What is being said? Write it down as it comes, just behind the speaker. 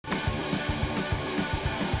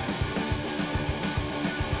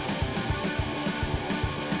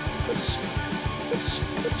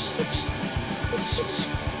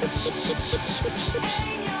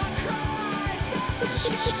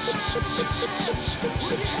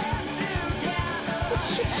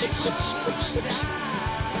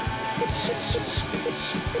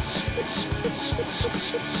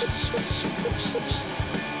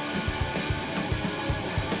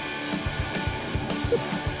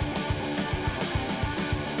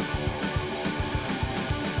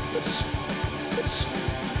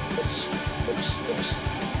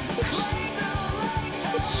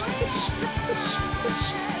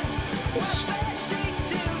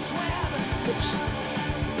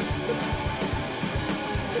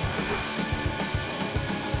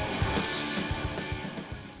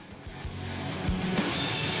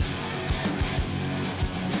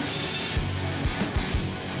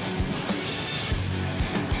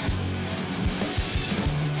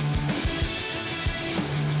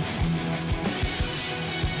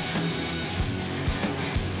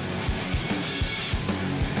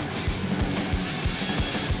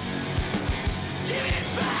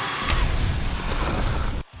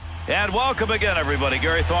And welcome again, everybody.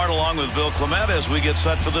 Gary Thorne along with Bill Clement as we get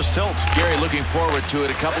set for this tilt. Gary, looking forward to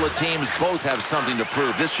it. A couple of teams both have something to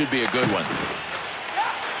prove. This should be a good one.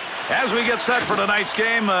 As we get set for tonight's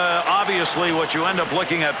game, obviously what you end up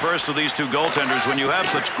looking at first of these two goaltenders, when you have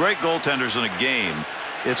such great goaltenders in a game,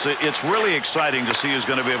 it's really exciting to see who's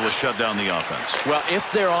going to be able to shut down the offense. Well,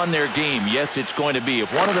 if they're on their game, yes, it's going to be.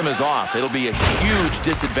 If one of them is off, it'll be a huge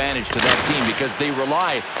disadvantage to that team because they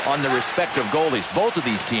rely on the respective goalies. Both of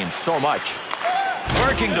these teams so much.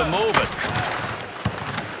 Working to move it.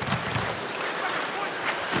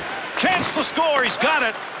 Chance to score. He's got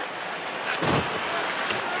it.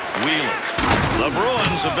 Wheeler. The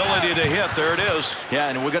Bruins' ability to hit. There it is. Yeah,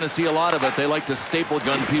 and we're going to see a lot of it. They like to staple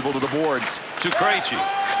gun people to the boards. To Krejci.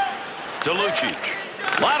 To Lucic.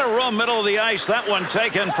 A lot of room, middle of the ice. That one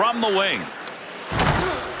taken from the wing.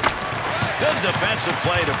 Good defensive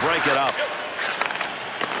play to break it up.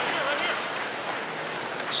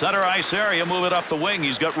 Center ice area, move it up the wing.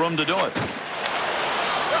 He's got room to do it.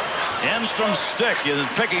 Enstrom's stick is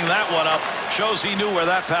picking that one up. Shows he knew where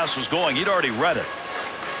that pass was going. He'd already read it.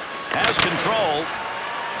 Has control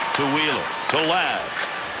to Wheeler, to Ladd.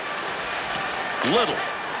 Little.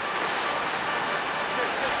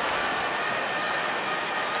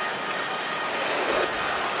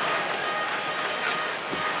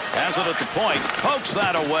 Has it at the point, pokes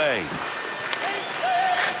that away.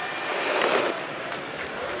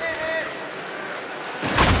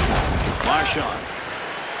 Marchand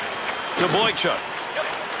to Boychuk.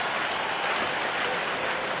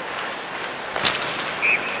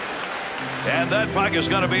 And that puck is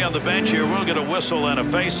going to be on the bench here. We'll get a whistle and a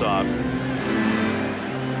face-off.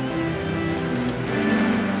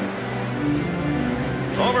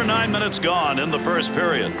 Over 9 minutes gone in the first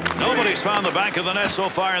period. Nobody's found the back of the net so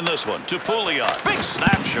far in this one. To Pouliot. Big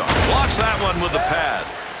snapshot. Blocks that one with the pad.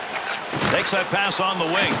 Takes that pass on the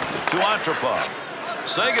wing to Antropov.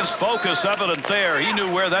 Sagan's focus evident there. He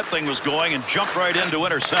knew where that thing was going and jumped right in to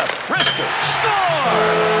intercept. Risker.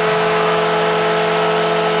 Score!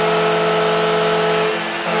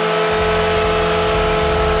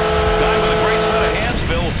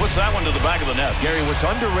 Puts that one to the back of the net. Gary, what's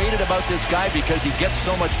underrated about this guy, because he gets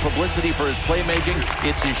so much publicity for his playmaking,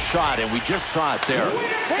 it's his shot, and we just saw it there.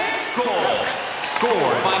 Goal.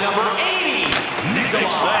 Scored by number 80. Big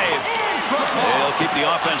save. He'll keep the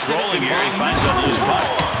offense rolling here. He finds that loose puck.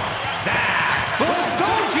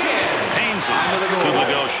 Hainsey to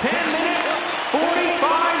Lagosha. 10 minutes,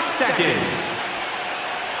 45 seconds.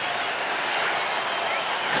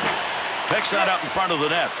 Picks that up in front of the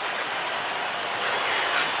net.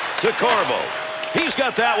 To Corbo. He's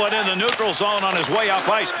got that one in the neutral zone on his way up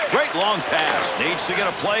ice. Great long pass. Needs to get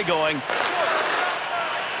a play going.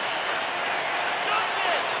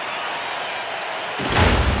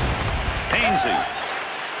 Hainsey.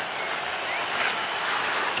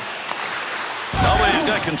 Nobody's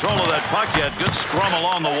got control of that puck yet. Good scrum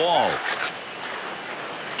along the wall.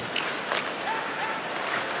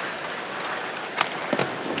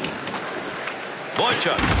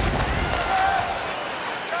 Boychuk.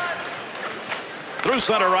 Through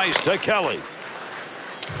center ice to Kelly.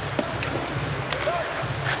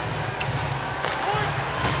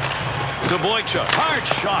 To Boychuk. Hard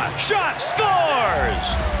shot. Shot scores!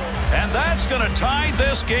 And that's going to tie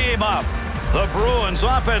this game up. The Bruins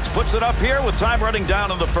offense puts it up here with time running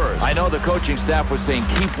down in the first. I know the coaching staff was saying,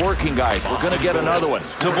 keep working, guys. We're going to get another one.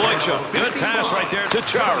 To Boychuk. Good pass right there to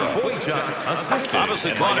Chara.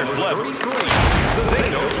 Obviously, Connor flip.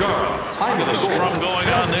 The scrum going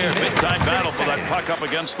on there. Big time battle for that puck up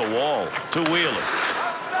against the wall. To Wheeler.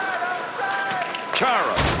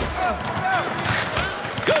 Chara.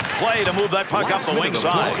 Good play to move that puck up the wing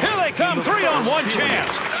side. Here they come. 3-on-1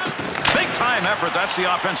 chance. Big time effort. That's the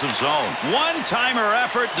offensive zone. One-timer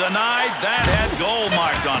effort denied. That had goal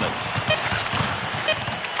marked on it.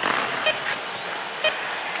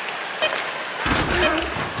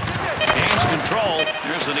 Gains control.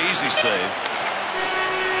 Here's an easy save.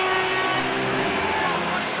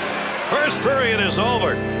 First period is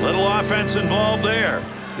over. Little offense involved there.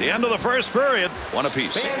 The end of the first period, one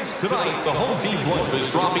apiece. Fans, tonight, the home team club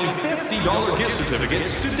is dropping $50 gift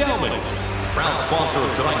certificates to Delman's, proud sponsor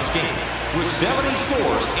of tonight's game, with 70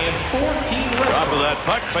 stores and 14 restaurants. Top of that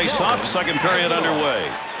puck, face off, second period underway.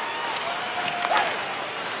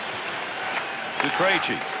 To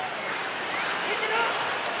Krejci.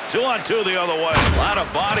 2-on-2 the other way. A lot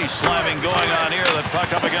of body slamming going on here. That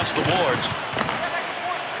puck up against the boards.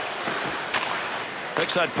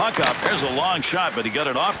 Picks that puck up. There's a long shot, but he got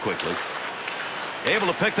it off quickly. Able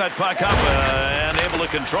to pick that puck up and able to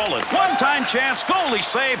control it. One-time chance. Goalie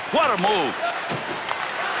save. What a move.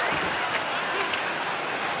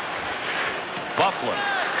 Bufflin.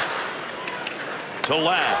 To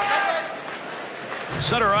Ladd.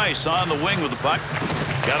 Center ice on the wing with the puck.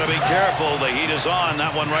 Got to be careful. The heat is on. That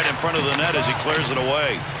one right in front of the net as he clears it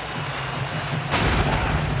away.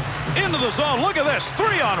 Into the zone. Look at this.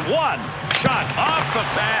 3-on-1. Shot off the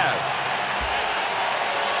pad.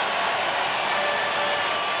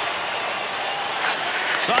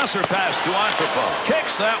 Saucer pass to Antropov.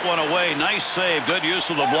 Kicks that one away. Nice save. Good use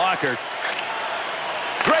of the blocker.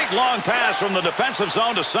 Great long pass from the defensive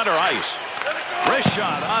zone to center ice. Wrist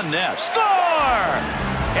shot on net. Score!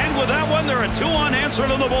 And with that one, they're a 2 unanswered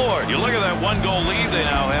on the board. You look at that 1-goal lead they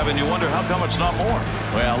now have, and you wonder how come it's not more.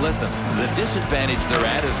 Well, listen, the disadvantage they're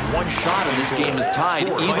at is 1 shot, and this game is tied,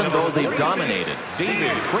 even though they've dominated.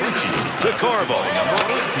 David Krejci. To Corbo. Number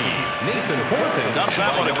 18, Nathan Horton. Dumps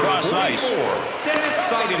that one across ice. Dennis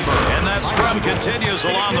Seidenberg. And that scrum continues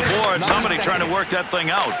along the board. Somebody trying to work that thing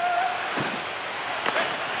out.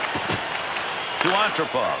 To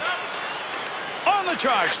Antropov. On the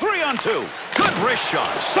charge, 3-on-2. Good wrist shot.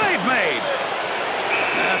 Save made.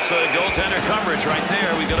 That's a goaltender coverage right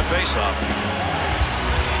there. We got a face-off.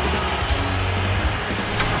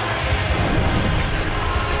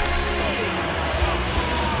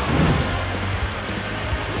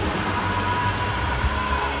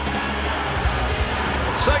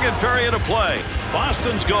 Second period of play.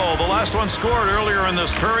 Boston's goal, the last one scored earlier in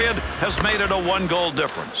this period, has made it a 1-goal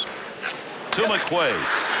difference. To McQuaid.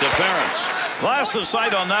 Deference. Glass of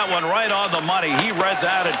sight on that one, right on the money. He read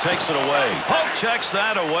that and takes it away. Pope checks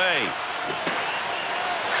that away.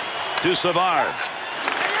 To Savard.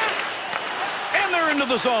 And they're into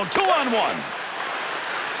the zone. 2-on-1.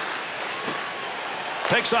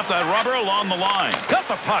 Takes up that rubber along the line. Got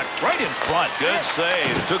the puck right in front. Good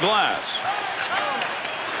save. To Glass.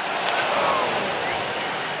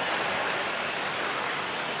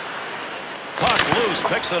 Puck loose,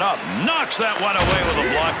 picks it up, knocks that one away with a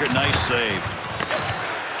blocker. Nice save.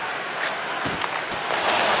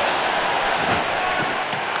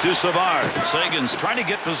 To Savard. Sagan's trying to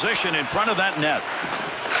get position in front of that net.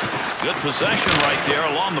 Good possession right there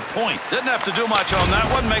along the point. Didn't have to do much on that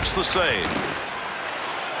one. Makes the save.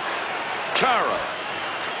 Chara.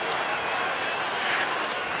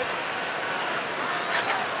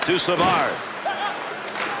 To Savard.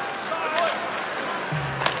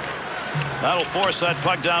 That'll force that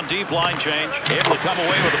puck down deep. Line change. Able to come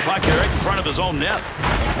away with the puck here right in front of his own net.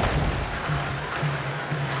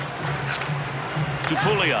 To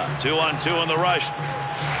Pouliot. 2-on-2 in the rush.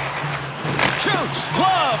 Shoots.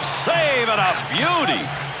 Glove. Save and a beauty.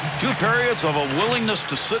 2 periods of a willingness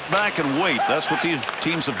to sit back and wait. That's what these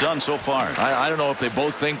teams have done so far. I don't know if they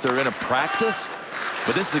both think they're in a practice,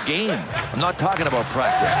 but this is a game. I'm not talking about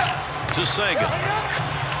practice. To Sagan.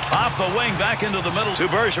 Off the wing, back into the middle to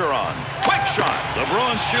Bergeron. Quick shot. The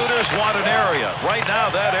Bruins shooters want an area. Right now,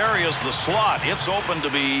 that area is the slot. It's open to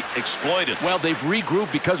be exploited. Well, they've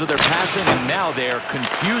regrouped because of their passing, and now they're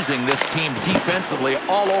confusing this team defensively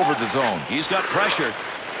all over the zone. He's got pressure.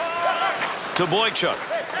 To Boychuk.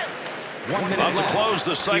 About to close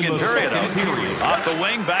the second period out. Off the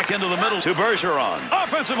wing, back into the middle to Bergeron.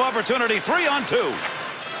 Offensive opportunity, 3-on-2.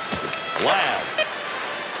 Ladd.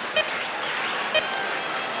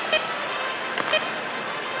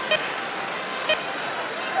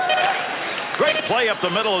 Great play up the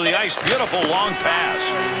middle of the ice. Beautiful long pass.